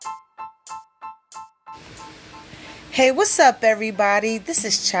Hey, what's up, everybody? This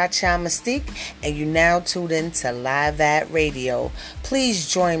is Cha Cha Mystique, and you now tuned in to Live at Radio.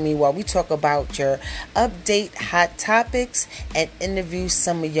 Please join me while we talk about your update hot topics and interview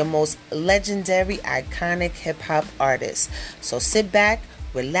some of your most legendary, iconic hip hop artists. So sit back,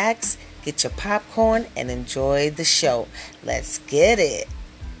 relax, get your popcorn, and enjoy the show. Let's get it.